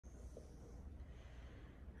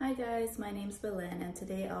Hi guys, my name's Belen and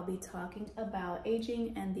today I'll be talking about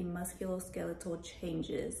aging and the musculoskeletal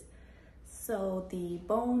changes. So the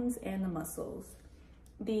bones and the muscles.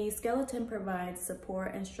 The skeleton provides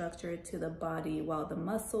support and structure to the body while the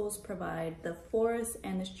muscles provide the force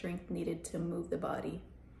and the strength needed to move the body.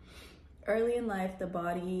 Early in life, the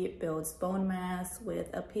body builds bone mass with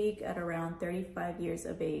a peak at around 35 years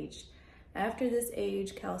of age. After this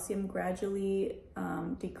age, calcium gradually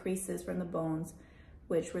decreases from the bones,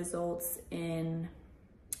 which results in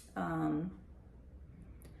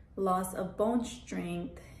loss of bone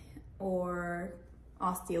strength or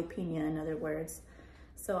osteopenia, in other words.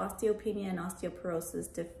 So osteopenia and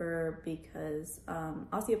osteoporosis differ because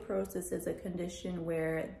osteoporosis is a condition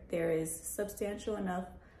where there is substantial enough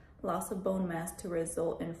loss of bone mass to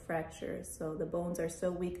result in fractures. So the bones are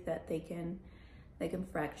so weak that they can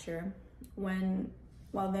fracture. When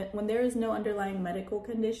there is no underlying medical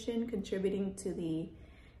condition contributing to the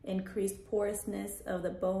increased porousness of the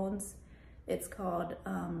bones, it's called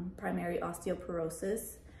primary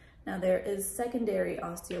osteoporosis. Now there is secondary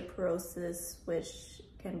osteoporosis, which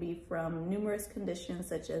can be from numerous conditions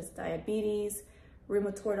such as diabetes,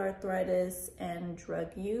 rheumatoid arthritis, and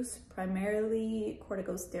drug use, primarily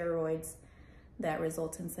corticosteroids, that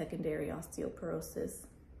result in secondary osteoporosis.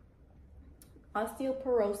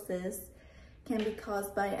 Osteoporosis can be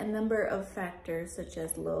caused by a number of factors such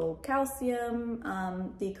as low calcium,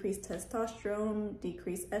 decreased testosterone,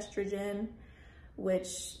 decreased estrogen,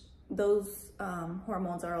 which those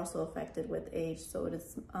hormones are also affected with age. So it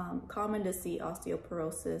is common to see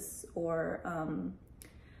osteoporosis or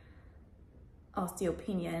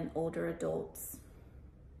osteopenia in older adults.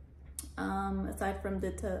 Aside from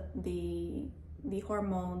the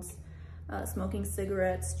hormones, smoking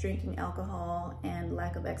cigarettes, drinking alcohol, and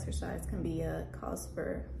lack of exercise can be a cause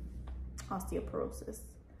for osteoporosis.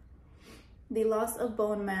 The loss of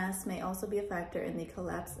bone mass may also be a factor in the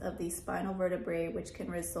collapse of the spinal vertebrae, which can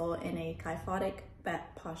result in a kyphotic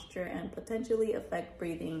back posture and potentially affect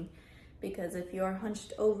breathing. Because if you're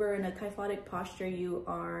hunched over in a kyphotic posture, you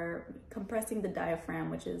are compressing the diaphragm,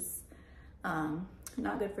 which is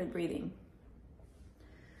not good for breathing.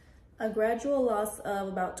 A gradual loss of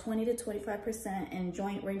about 20 to 25% in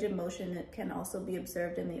joint range of motion can also be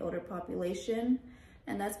observed in the older population,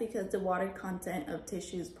 and that's because the water content of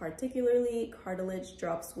tissues, particularly cartilage,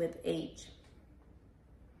 drops with age.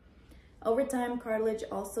 Over time, cartilage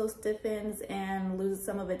also stiffens and loses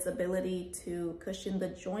some of its ability to cushion the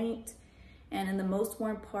joint, and in the most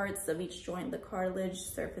worn parts of each joint, the cartilage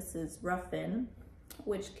surfaces roughen,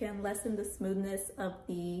 which can lessen the smoothness of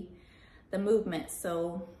the movement.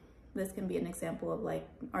 So this can be an example of like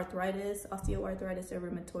arthritis, osteoarthritis, or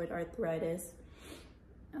rheumatoid arthritis,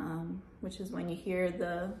 which is when you hear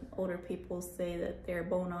the older people say that they're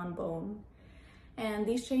bone on bone. And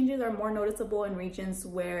these changes are more noticeable in regions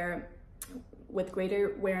with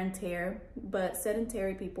greater wear and tear, but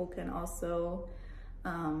sedentary people can also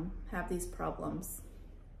have these problems.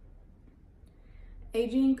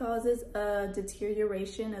 Aging causes a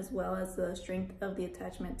deterioration as well as the strength of the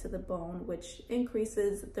attachment to the bone, which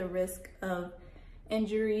increases the risk of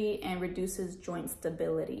injury and reduces joint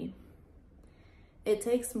stability. It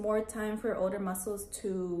takes more time for older muscles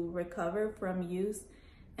to recover from use,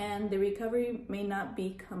 and the recovery may not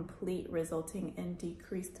be complete, resulting in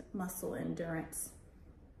decreased muscle endurance.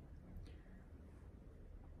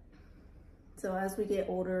 So as we get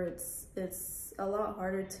older, it's a lot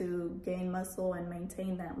harder to gain muscle and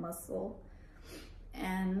maintain that muscle.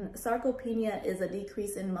 And sarcopenia is a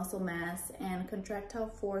decrease in muscle mass and contractile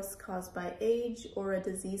force caused by age or a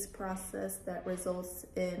disease process that results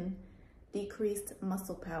in decreased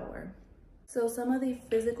muscle power. So some of the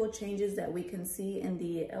physical changes that we can see in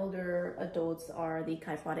the elder adults are the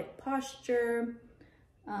kyphotic posture,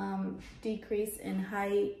 decrease in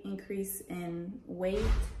height, increase in weight,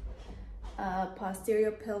 posterior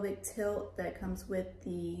pelvic tilt that comes with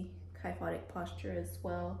the kyphotic posture as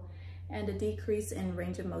well, and a decrease in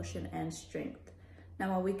range of motion and strength.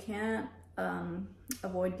 Now, while we can't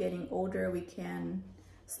avoid getting older, we can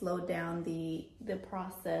slow down the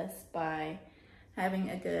process by having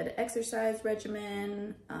a good exercise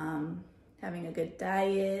regimen, having a good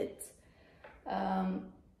diet,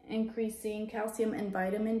 increasing calcium and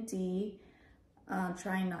vitamin D,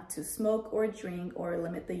 trying not to smoke or drink or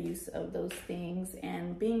limit the use of those things,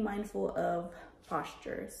 and being mindful of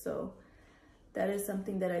posture. So that is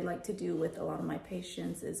something that I like to do with a lot of my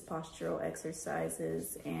patients, is postural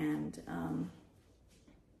exercises, and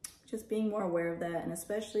just being more aware of that, and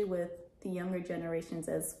especially with the younger generations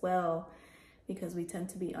as well, because we tend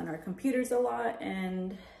to be on our computers a lot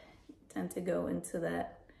and tend to go into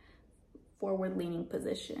that forward leaning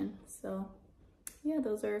position. So yeah,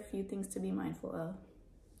 those are a few things to be mindful of.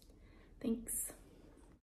 Thanks.